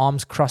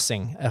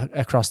crossing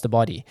across the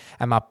body?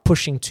 Am I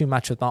pushing too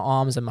much with my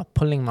arms? Am I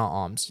pulling my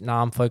arms?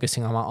 Now I'm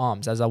focusing on my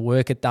arms. As I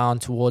work it down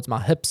towards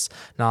my hips,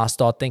 now I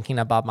start thinking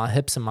about my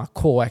hips and my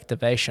core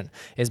activation.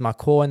 Is my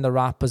core in the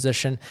right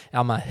position?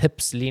 Are my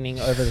hips leaning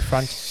over the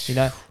front?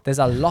 There's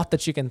a lot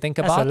that you can think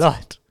about. That's a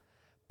lot.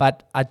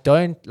 But I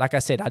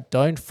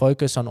don't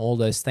focus on all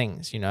those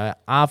things.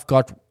 I've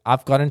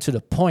gotten to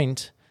the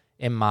point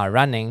in my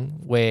running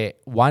where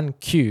one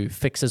cue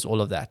fixes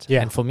all of that.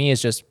 Yeah. And for me,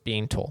 it's just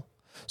being tall.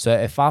 So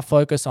if I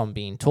focus on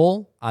being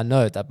tall, I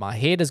know that my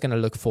head is going to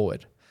look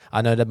forward.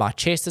 I know that my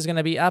chest is going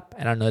to be up,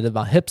 and I know that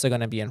my hips are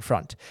going to be in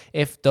front.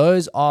 If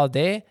those are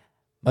there,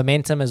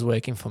 momentum is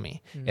working for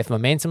me. If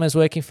momentum is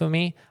working for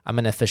me, I'm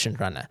an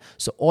efficient runner.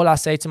 So all I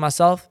say to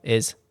myself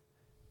is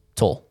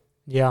tall.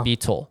 Yeah. Be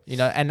tall,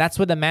 and that's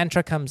where the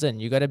mantra comes in.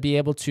 You got to be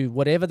able to,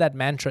 whatever that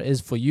mantra is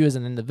for you as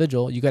an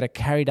individual, you got to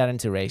carry that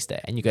into race day,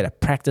 and you got to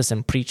practice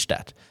and preach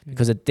that,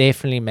 because it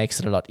definitely makes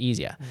it a lot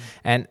easier.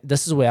 And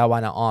this is where I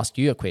want to ask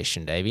you a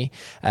question, Davey,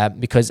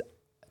 because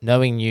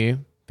knowing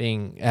you,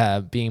 being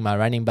my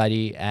running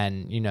buddy,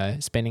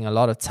 and spending a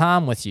lot of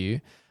time with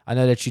you, I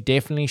know that you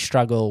definitely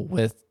struggle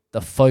with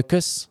the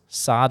focus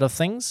side of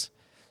things.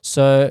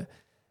 So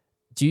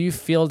do you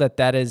feel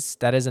that is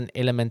an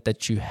element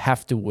that you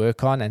have to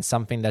work on and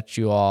something that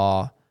you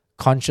are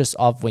conscious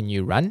of when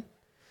you run?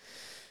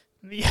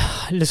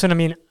 Yeah,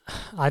 listen,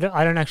 I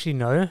don't actually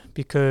know,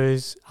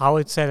 because I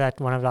would say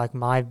that one of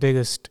my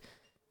biggest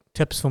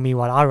tips for me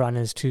while I run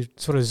is to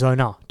sort of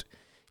zone out.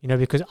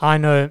 because I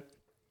know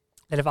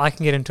that if I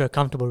can get into a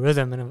comfortable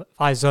rhythm and if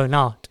I zone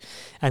out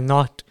and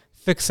not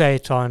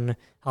fixate on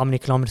how many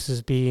kilometers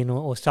it's been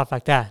or stuff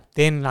like that,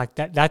 then like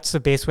that's the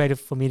best way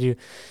for me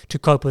to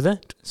cope with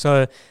it.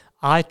 So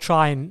I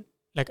try and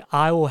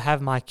I will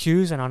have my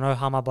cues and I know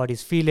how my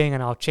body's feeling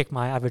and I'll check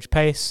my average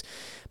pace,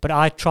 but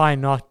I try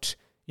not,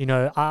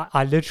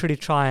 I literally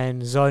try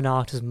and zone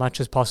out as much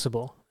as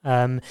possible.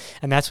 And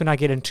that's when I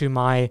get into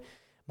my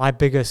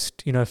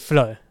biggest,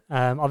 flow.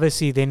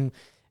 Obviously then,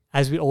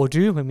 as we all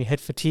do, when we hit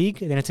fatigue,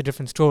 then it's a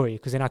different story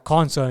because then I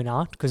can't zone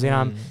out because then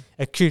I'm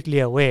acutely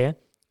aware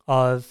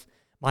of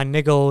my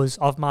niggles,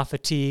 of my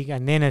fatigue,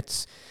 and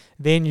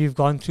then you've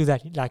gone through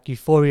that like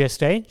euphoria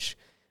stage.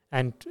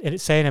 And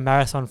say in a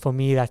marathon for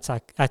me, that's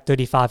like at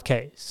 35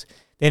 Ks.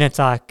 Then it's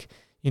like,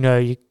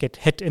 you get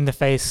hit in the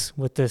face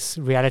with this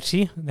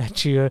reality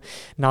that you're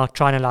now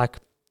trying to like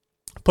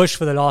push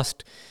for the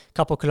last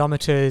couple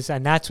kilometers,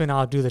 and that's when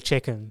I'll do the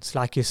check-ins,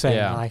 like you're saying.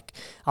 Yeah. Like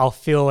I'll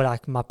feel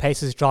like my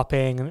pace is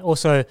dropping, and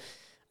also,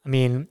 I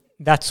mean,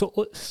 that's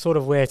sort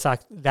of where it's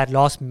like that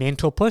last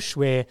mental push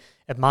where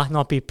it might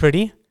not be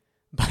pretty,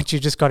 but you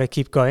just got to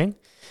keep going.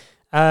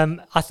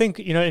 I think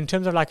in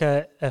terms of like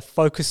a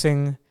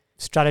focusing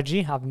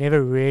strategy, I've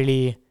never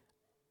really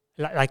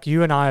like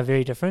you and I are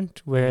very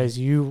different. Whereas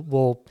you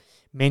will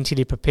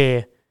mentally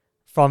prepare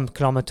from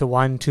kilometer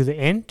 1 to the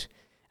end,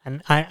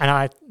 and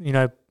I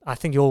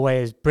think your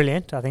way is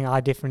brilliant. I think I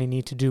definitely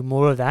need to do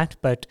more of that.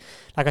 But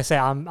like I say,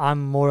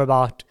 I'm more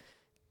about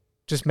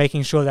just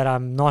making sure that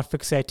I'm not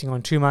fixating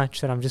on too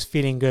much, that I'm just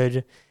feeling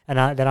good, and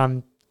I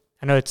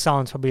know it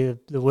sounds probably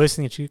the worst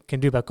thing that you can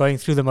do, but going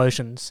through the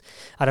motions.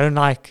 I don't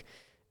like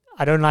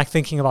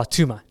thinking about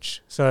too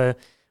much. So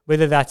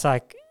whether that's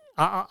like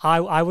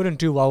I wouldn't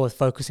do well with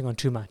focusing on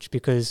too much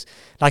because,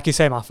 like you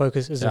say, my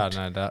focus isn't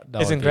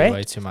isn't great.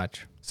 Way too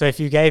much. So if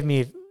you gave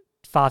me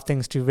 5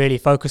 things to really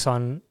focus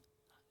on,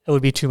 it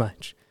would be too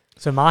much.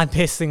 So my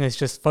best thing is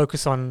just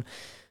focus on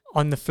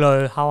the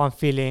flow, how I'm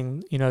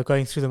feeling,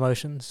 going through the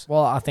motions.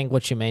 Well, I think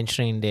what you're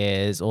mentioning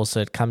there is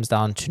also it comes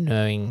down to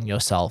knowing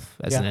yourself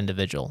as an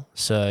individual.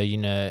 So,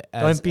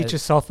 don't beat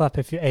yourself up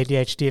if you're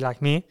ADHD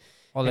like me.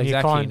 Well,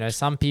 exactly.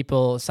 Some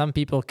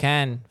people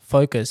can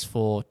focus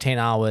for 10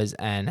 hours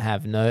and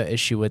have no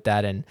issue with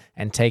that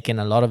and take in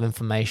a lot of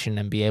information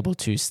and be able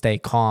to stay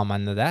calm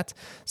under that.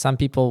 Some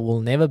people will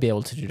never be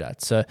able to do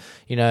that. So,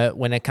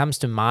 when it comes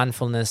to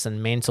mindfulness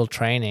and mental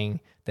training,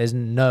 there's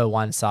no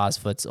one size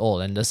fits all.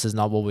 And this is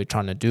not what we're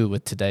trying to do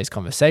with today's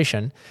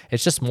conversation.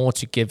 It's just more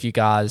to give you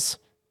guys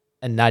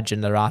a nudge in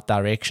the right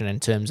direction in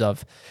terms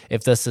of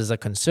if this is a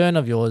concern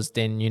of yours,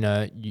 then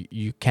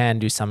you can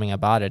do something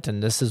about it.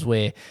 And this is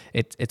where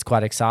it's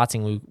quite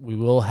exciting. We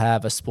will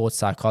have a sports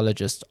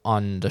psychologist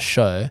on the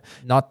show,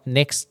 not the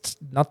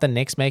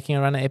next Making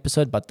a Runner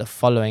episode, but the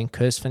following,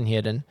 Kirst van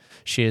Heerden.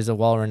 She is a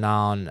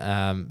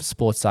well-renowned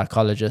sports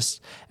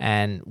psychologist,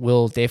 and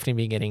we'll definitely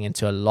be getting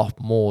into a lot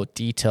more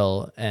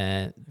detail.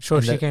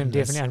 Sure, she can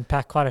definitely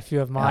unpack quite a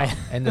few of my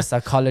and the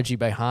psychology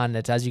behind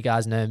it. As you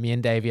guys know, me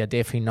and Davey are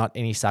definitely not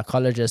any psychologists.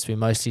 We're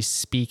mostly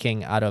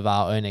speaking out of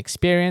our own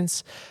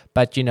experience.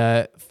 But,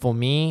 for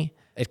me,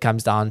 it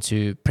comes down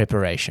to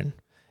preparation.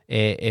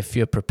 If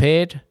you're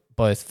prepared,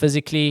 both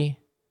physically,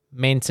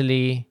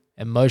 mentally,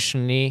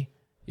 emotionally,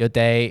 your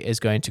day is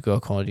going to go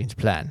according to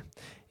plan.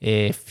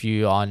 If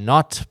you are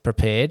not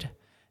prepared,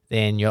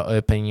 then you're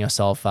opening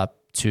yourself up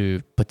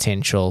to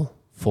potential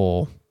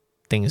for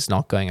things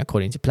not going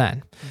according to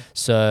plan.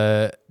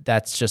 So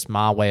that's just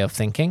my way of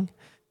thinking.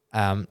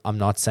 I'm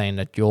not saying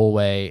that your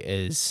way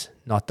is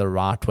not the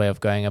right way of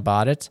going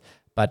about it,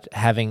 but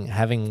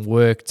having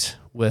worked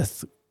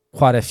with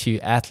quite a few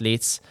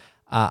athletes,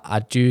 I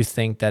do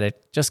think that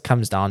it just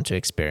comes down to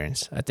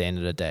experience at the end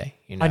of the day.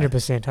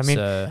 100%. I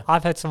mean,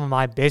 I've had some of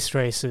my best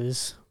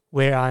races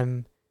where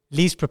I'm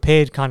least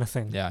prepared kind of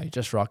thing. Yeah, you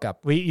just rock up.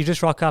 You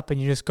just rock up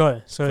and you just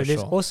go. So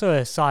there's also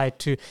a side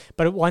to,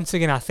 but once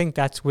again, I think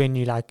that's when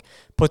you like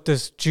put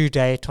this due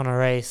date on a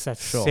race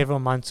that's several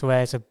months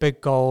away. It's a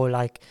big goal.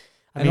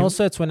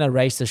 Also it's when a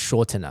race is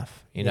short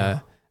enough, you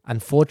know.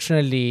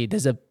 Unfortunately,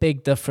 there's a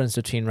big difference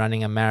between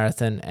running a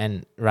marathon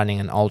and running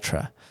an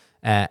ultra,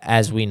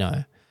 as we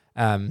know.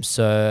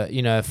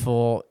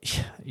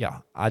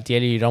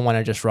 Ideally you don't want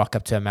to just rock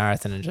up to a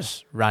marathon and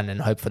just run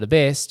and hope for the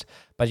best.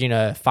 But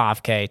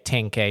 5K,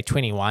 10K,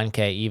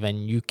 21K even,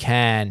 you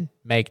can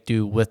make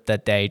do with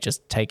that day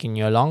just taking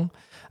you along.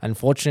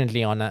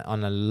 Unfortunately, on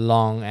a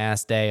long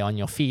ass day on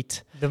your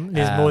feet,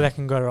 there's more that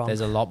can go wrong.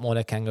 There's a lot more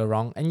that can go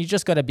wrong, and you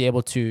just got to be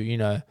able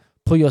to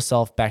pull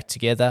yourself back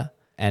together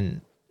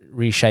and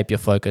reshape your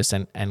focus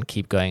and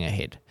keep going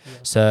ahead. Yeah.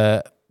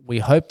 So we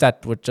hope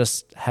that with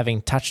just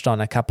having touched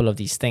on a couple of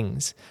these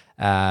things,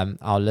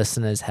 our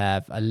listeners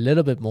have a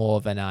little bit more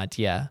of an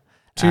idea.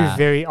 Two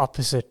very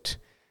opposite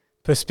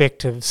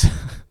perspectives.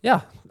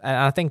 Yeah. And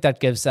I think that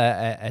gives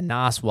a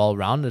nice,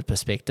 well-rounded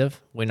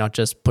perspective. We're not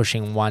just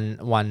pushing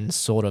one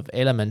sort of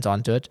element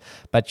onto it,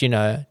 but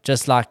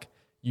just like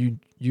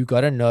you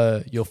got to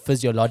know your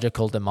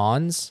physiological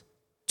demands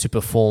to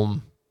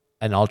perform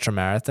an ultra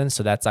marathon.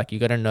 So that's like, you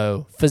got to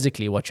know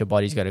physically what your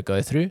body's got to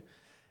go through.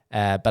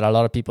 But a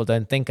lot of people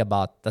don't think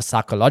about the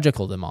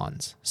psychological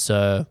demands.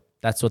 So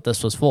that's what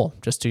this was for,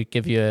 just to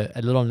give you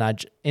a little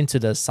nudge into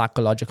the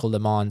psychological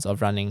demands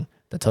of running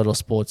the Total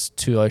Sports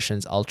 2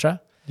 Oceans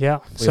Ultra. Yeah.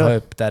 We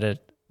hope that it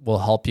will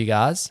help you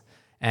guys.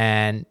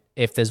 And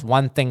if there's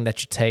one thing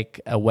that you take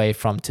away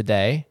from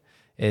today,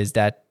 is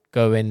that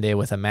go in there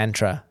with a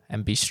mantra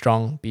and be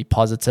strong, be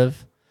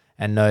positive,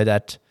 and know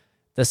that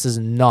this is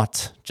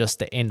not just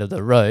the end of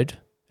the road.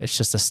 It's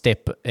just a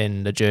step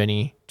in the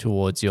journey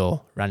towards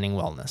your running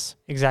wellness.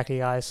 Exactly,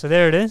 guys. So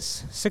there it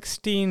is.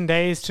 16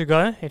 days to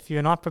go. If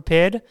you're not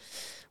prepared,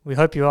 we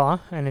hope you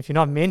are. And if you're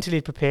not mentally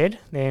prepared,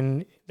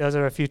 then those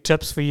are a few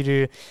tips for you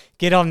to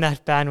get on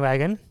that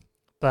bandwagon.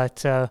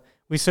 But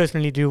we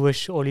certainly do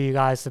wish all of you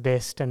guys the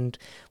best. And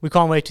we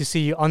can't wait to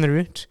see you on the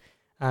route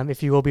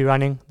if you will be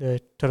running the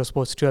Total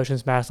Sports 2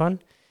 Oceans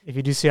Marathon. If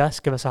you do see us,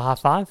 give us a high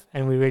five.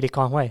 And we really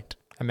can't wait.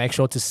 And make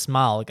sure to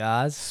smile,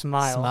 guys.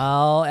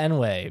 Smile and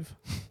wave.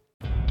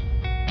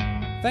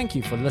 Thank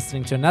you for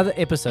listening to another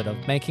episode of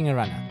Making a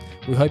Runner.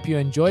 We hope you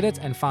enjoyed it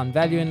and found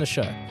value in the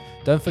show.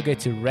 Don't forget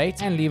to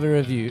rate and leave a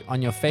review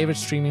on your favorite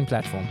streaming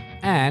platform.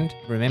 And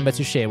remember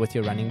to share with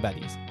your running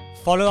buddies.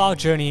 Follow our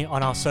journey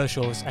on our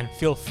socials and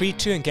feel free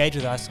to engage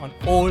with us on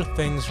all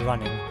things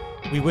running.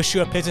 We wish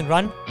you a pleasant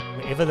run,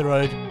 wherever the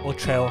road or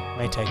trail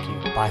may take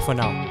you. Bye for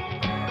now.